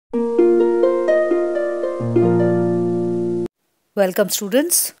Welcome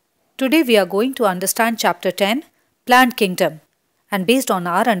students. Today we are going to understand chapter 10, Plant Kingdom, and based on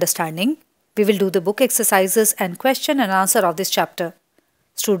our understanding, we will do the book exercises and question and answer of this chapter.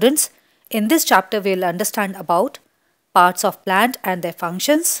 Students, in this chapter we will understand about parts of plant and their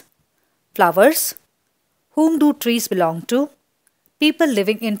functions, flowers, whom do trees belong to, people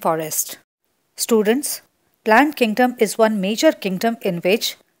living in forest. Students, plant kingdom is one major kingdom in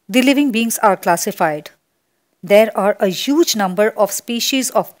which the living beings are classified. There are a huge number of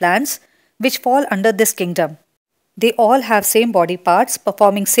species of plants which fall under this kingdom. They all have same body parts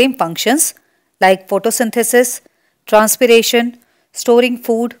performing same functions like photosynthesis, transpiration, storing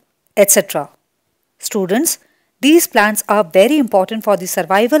food, etc. Students, these plants are very important for the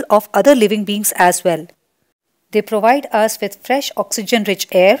survival of other living beings as well. They provide us with fresh oxygen-rich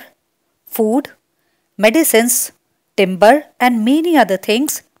air, food, medicines, timber, and many other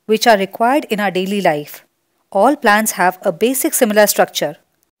things which are required in our daily life. All plants have a basic similar structure.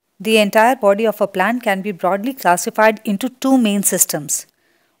 The entire body of a plant can be broadly classified into two main systems.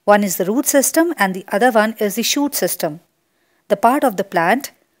 One is the root system and the other one is the shoot system. The part of the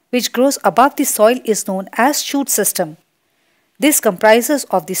plant which grows above the soil is known as shoot system. This comprises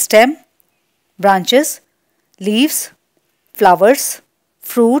of the stem, branches, leaves, flowers,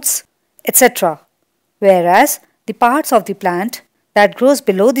 fruits, etc. Whereas the parts of the plant that grows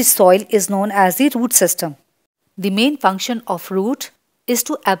below the soil is known as the root system. The main function of root is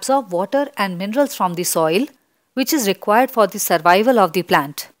to absorb water and minerals from the soil, which is required for the survival of the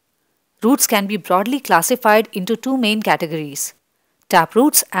plant. Roots can be broadly classified into two main categories,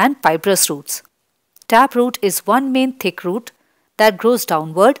 taproots and fibrous roots. Taproot is one main thick root that grows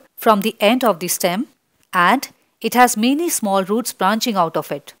downward from the end of the stem and it has many small roots branching out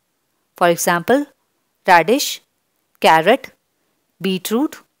of it. For example, radish, carrot,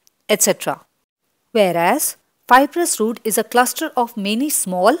 beetroot, etc. Whereas fibrous root is a cluster of many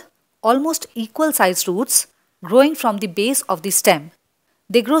small, almost equal-sized roots growing from the base of the stem.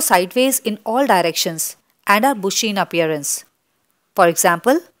 They grow sideways in all directions and are bushy in appearance. For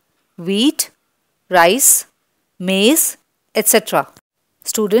example, wheat, rice, maize, etc.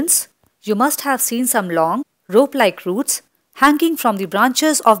 Students, you must have seen some long, rope-like roots hanging from the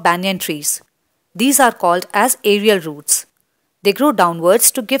branches of banyan trees. These are called as aerial roots. They grow downwards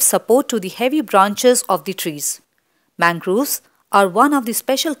to give support to the heavy branches of the trees. Mangroves are one of the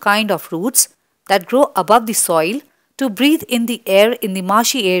special kind of roots that grow above the soil to breathe in the air in the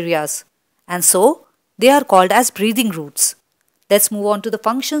marshy areas, and so they are called as breathing roots. Let's move on to the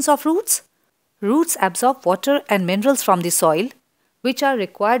functions of roots. Roots absorb water and minerals from the soil, which are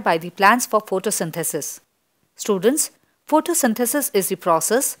required by the plants for photosynthesis. Students, photosynthesis is the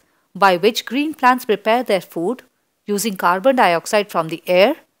process by which green plants prepare their food using carbon dioxide from the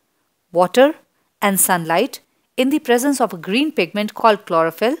air, water, and sunlight in the presence of a green pigment called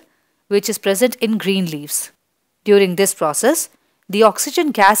chlorophyll, which is present in green leaves. During this process, the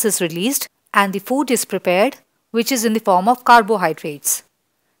oxygen gas is released and the food is prepared, which is in the form of carbohydrates.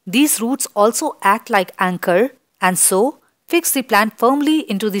 These roots also act like anchor and so fix the plant firmly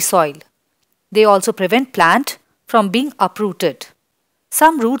into the soil. They also prevent plant from being uprooted.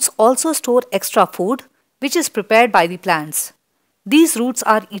 Some roots also store extra food which is prepared by the plants. These roots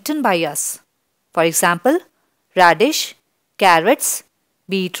are eaten by us. For example, radish, carrots,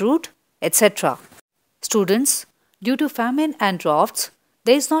 beetroot, etc. Students, due to famine and droughts,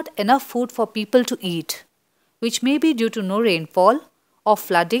 there is not enough food for people to eat, which may be due to no rainfall or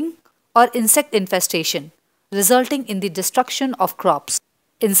flooding or insect infestation, resulting in the destruction of crops.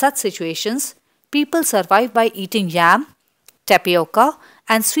 In such situations, people survive by eating yam, tapioca,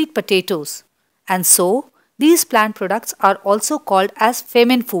 and sweet potatoes, and so these plant products are also called as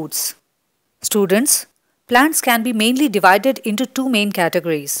famine foods. Students, plants can be mainly divided into two main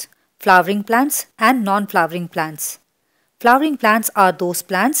categories, flowering plants and non-flowering plants. Flowering plants are those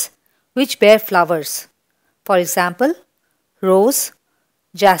plants which bear flowers. For example, rose,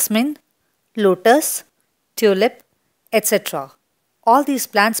 jasmine, lotus, tulip, etc. All these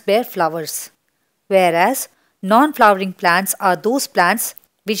plants bear flowers. Whereas non-flowering plants are those plants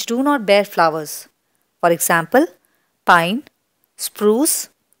which do not bear flowers. For example, pine, spruce,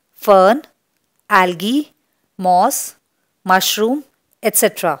 fern, algae, moss, mushroom,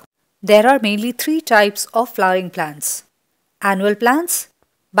 etc. There are mainly three types of flowering plants: annual plants,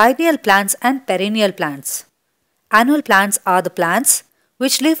 biennial plants and perennial plants. Annual plants are the plants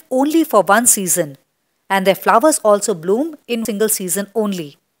which live only for one season and their flowers also bloom in a single season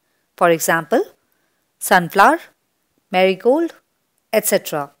only. For example, sunflower, marigold,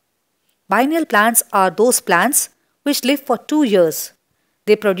 etc. Biennial plants are those plants which live for 2 years.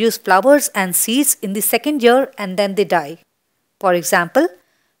 They produce flowers and seeds in the second year and then they die. For example,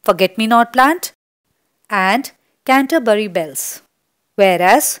 forget-me-not plant and Canterbury bells.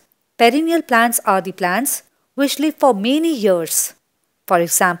 Whereas perennial plants are the plants which live for many years. For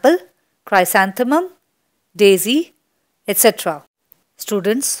example, chrysanthemum, daisy, etc.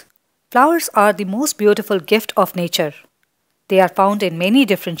 Students, flowers are the most beautiful gift of nature. They are found in many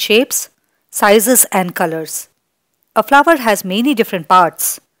different shapes, sizes and colors. A flower has many different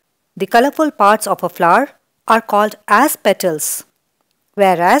parts. The colorful parts of a flower are called as petals,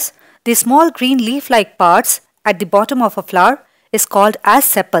 whereas the small green leaf-like parts at the bottom of a flower is called as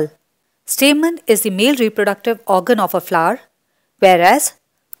sepal. Stamen is the male reproductive organ of a flower, whereas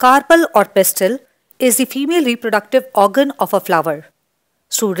carpel or pistil is the female reproductive organ of a flower.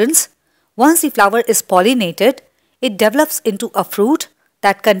 Students, once the flower is pollinated, it develops into a fruit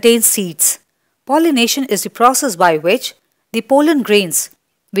that contains seeds. Pollination is the process by which the pollen grains,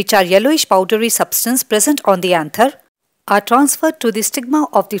 which are yellowish powdery substance present on the anther, are transferred to the stigma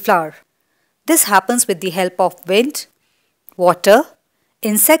of the flower. This happens with the help of wind, water,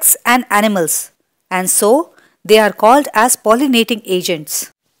 insects and animals, and so they are called as pollinating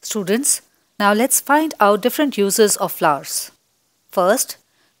agents. Students, now let's find out different uses of flowers. First,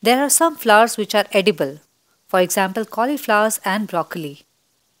 there are some flowers which are edible, for example cauliflowers and broccoli.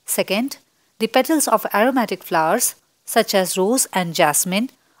 Second, the petals of aromatic flowers such as rose and jasmine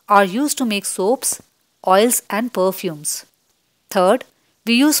are used to make soaps, oils and perfumes. Third,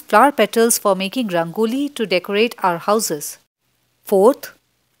 we use flower petals for making rangoli to decorate our houses. Fourth,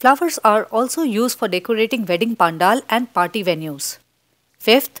 flowers are also used for decorating wedding pandal and party venues.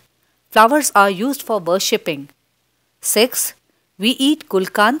 Fifth, flowers are used for worshipping. Sixth, we eat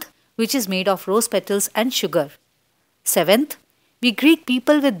gulkand, which is made of rose petals and sugar. Seventh, we greet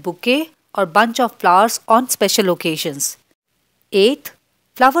people with bouquet or bunch of flowers on special occasions. Eighth,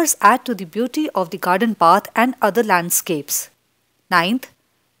 flowers add to the beauty of the garden path and other landscapes. Ninth,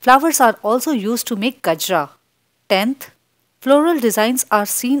 flowers are also used to make gajra. 10th, floral designs are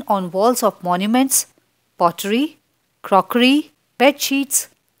seen on walls of monuments, pottery, crockery, bed sheets,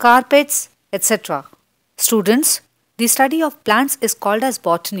 carpets, etc. Students, the study of plants is called as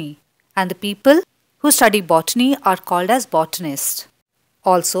botany, and the people who study botany are called as botanists.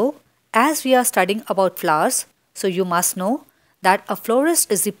 Also, as we are studying about flowers, so you must know that a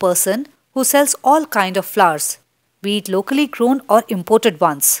florist is the person who sells all kinds of flowers, be it locally grown or imported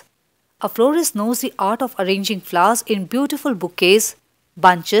ones. A florist knows the art of arranging flowers in beautiful bouquets,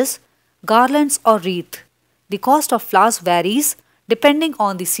 bunches, garlands or wreath. The cost of flowers varies depending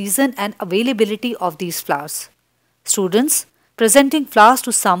on the season and availability of these flowers. Students, presenting flowers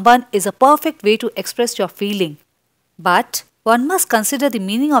to someone is a perfect way to express your feeling. But one must consider the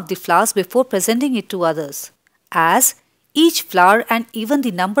meaning of the flowers before presenting it to others, as each flower and even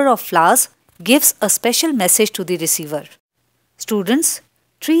the number of flowers gives a special message to the receiver. Students,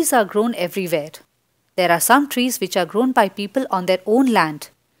 trees are grown everywhere. There are some trees which are grown by people on their own land.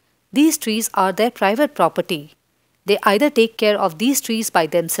 These trees are their private property. They either take care of these trees by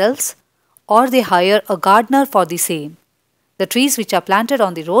themselves or they hire a gardener for the same. The trees which are planted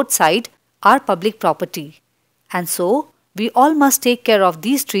on the roadside are public property, and so we all must take care of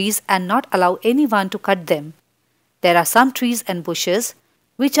these trees and not allow anyone to cut them. There are some trees and bushes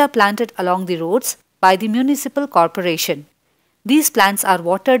which are planted along the roads by the municipal corporation. These plants are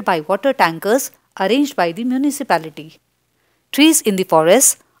watered by water tankers arranged by the municipality. Trees in the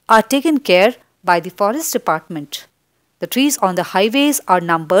forests are taken care by the forest department. The trees on the highways are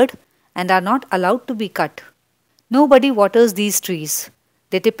numbered and are not allowed to be cut. Nobody waters these trees.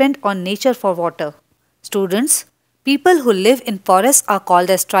 They depend on nature for water. Students, people who live in forests are called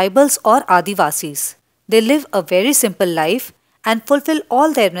as tribals or adivasis. They live a very simple life and fulfill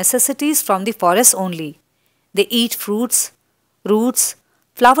all their necessities from the forest only. They eat fruits, roots,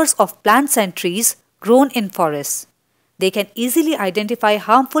 flowers of plants and trees grown in forests. They can easily identify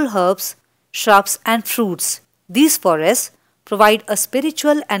harmful herbs, shrubs and fruits. These forests provide a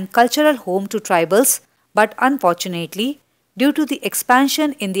spiritual and cultural home to tribals, but unfortunately, due to the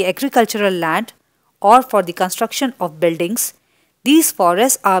expansion in the agricultural land or for the construction of buildings, these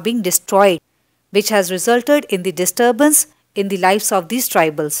forests are being destroyed, which has resulted in the disturbance in the lives of these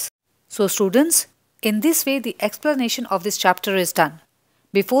tribals. So students, in this way the explanation of this chapter is done.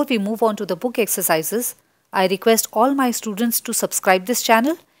 Before we move on to the book exercises, I request all my students to subscribe this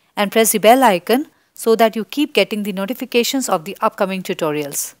channel and press the bell icon so that you keep getting the notifications of the upcoming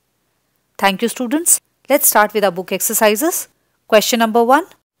tutorials. Thank you students. Let's start with our book exercises. Question number 1.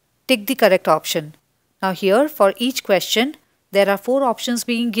 Tick the correct option. Now here for each question, there are 4 options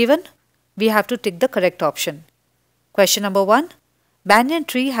being given. We have to tick the correct option. Question number 1. Banyan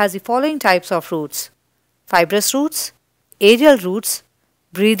tree has the following types of roots: fibrous roots, aerial roots,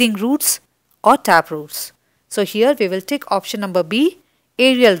 breathing roots, or tap roots. So here we will take option number B,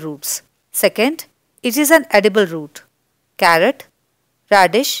 aerial roots. Second, it is an edible root. Carrot,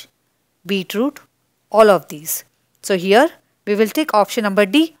 radish, beetroot, all of these. So here we will take option number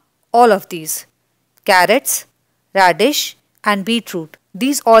D, all of these. Carrots, radish and beetroot,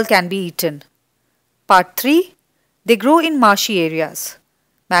 these all can be eaten. Part 3, they grow in marshy areas.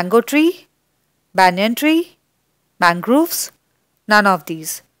 Mango tree, banyan tree, mangroves, none of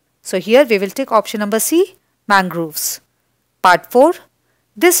these. So here we will take option number C, mangroves. Part 4,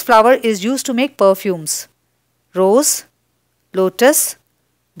 this flower is used to make perfumes. Rose, lotus,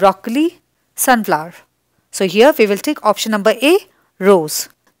 broccoli, sunflower. So here we will take option number A, rose.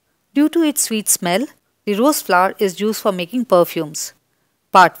 Due to its sweet smell, the rose flower is used for making perfumes.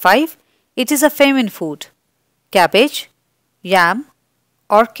 Part 5, it is a feminine food. Cabbage, yam,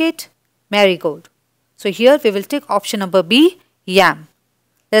 orchid, marigold. So here we will take option number B, yam.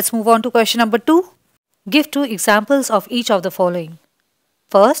 Let's move on to question number 2. Give 2 examples of each of the following.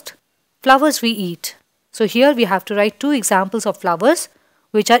 First, flowers we eat. So here we have to write 2 examples of flowers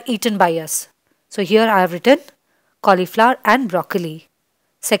which are eaten by us. So here I have written cauliflower and broccoli.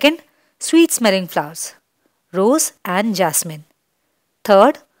 Second, sweet smelling flowers, rose and jasmine.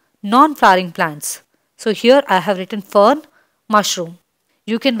 Third, non-flowering plants. So here I have written fern, mushroom.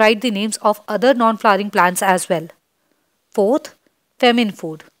 You can write the names of other non-flowering plants as well. Fourth, feminine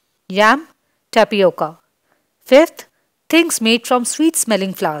food, yam, tapioca. Fifth, things made from sweet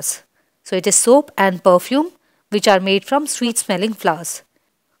smelling flowers. So it is soap and perfume which are made from sweet smelling flowers.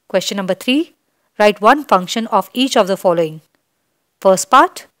 Question number 3, write 1 function of each of the following. First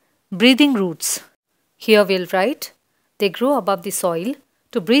part, breathing roots. Here we'll write, they grow above the soil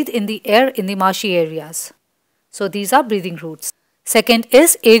to breathe in the air in the marshy areas. So these are breathing roots. Second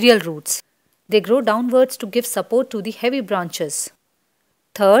is aerial roots. They grow downwards to give support to the heavy branches.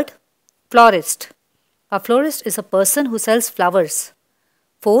 Third, florist. A florist is a person who sells flowers.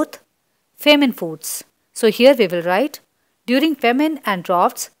 Fourth, famine foods. So here we will write, during famine and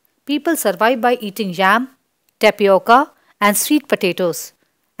droughts, people survive by eating yam, tapioca and sweet potatoes.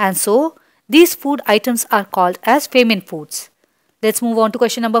 And so, these food items are called as famine foods. Let's move on to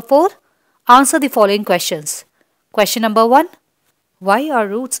question number 4. Answer the following questions. Question number 1. Why are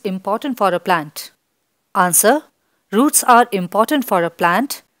roots important for a plant? Answer. Roots are important for a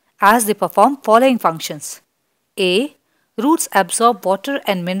plant as they perform following functions. A. Roots absorb water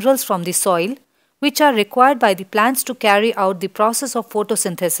and minerals from the soil which are required by the plants to carry out the process of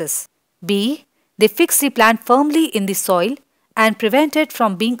photosynthesis. B. They fix the plant firmly in the soil and prevent it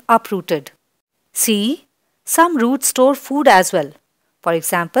from being uprooted. C. Some roots store food as well. For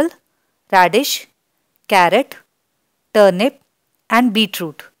example, radish, carrot, turnip and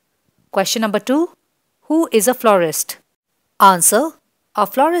beetroot. Question number 2. Who is a florist? Answer. A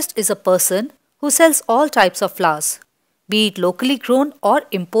florist is a person who sells all types of flowers, be it locally grown or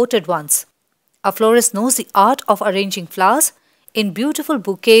imported ones. A florist knows the art of arranging flowers in beautiful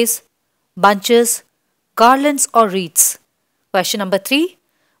bouquets, bunches, garlands or wreaths. Question number 3.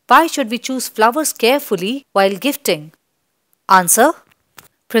 Why should we choose flowers carefully while gifting? Answer.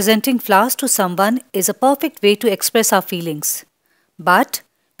 Presenting flowers to someone is a perfect way to express our feelings. But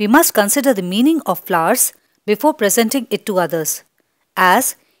we must consider the meaning of flowers before presenting it to others,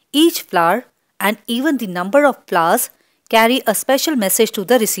 as each flower and even the number of flowers carry a special message to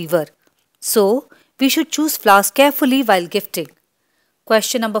the receiver. So, we should choose flowers carefully while gifting.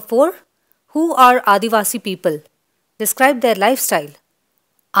 Question number 4. Who are adivasi people? Describe their lifestyle.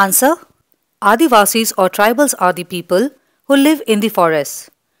 Answer. Adivasis or tribals are the people who live in the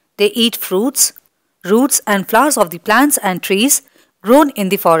forests. They eat fruits, roots and flowers of the plants and trees grown in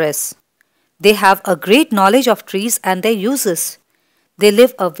the forests. They have a great knowledge of trees and their uses. They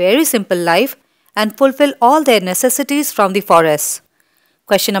live a very simple life and fulfill all their necessities from the forests.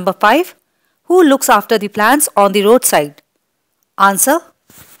 Question number 5. Who looks after the plants on the roadside? Answer.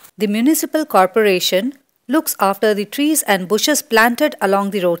 The municipal corporation looks after the trees and bushes planted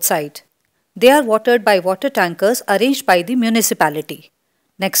along the roadside. They are watered by water tankers arranged by the municipality.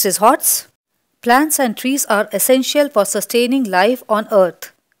 Next is HOTS. Plants and trees are essential for sustaining life on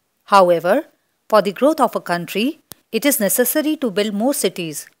earth. However, for the growth of a country, it is necessary to build more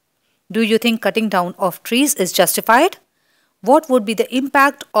cities. Do you think cutting down of trees is justified? What would be the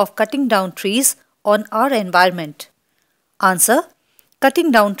impact of cutting down trees on our environment? Answer.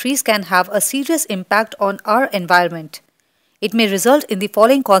 Cutting down trees can have a serious impact on our environment. It may result in the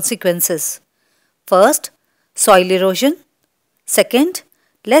following consequences. First, soil erosion. Second,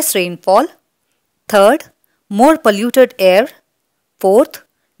 less rainfall. Third, more polluted air. Fourth,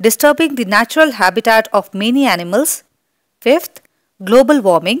 disturbing the natural habitat of many animals. Fifth, global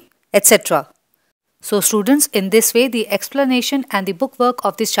warming, etc. So students, in this way the explanation and the bookwork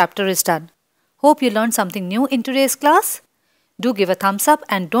of this chapter is done. Hope you learned something new in today's class. Do give a thumbs up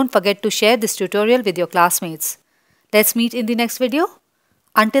and don't forget to share this tutorial with your classmates. Let's meet in the next video.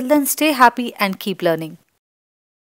 Until then, stay happy and keep learning.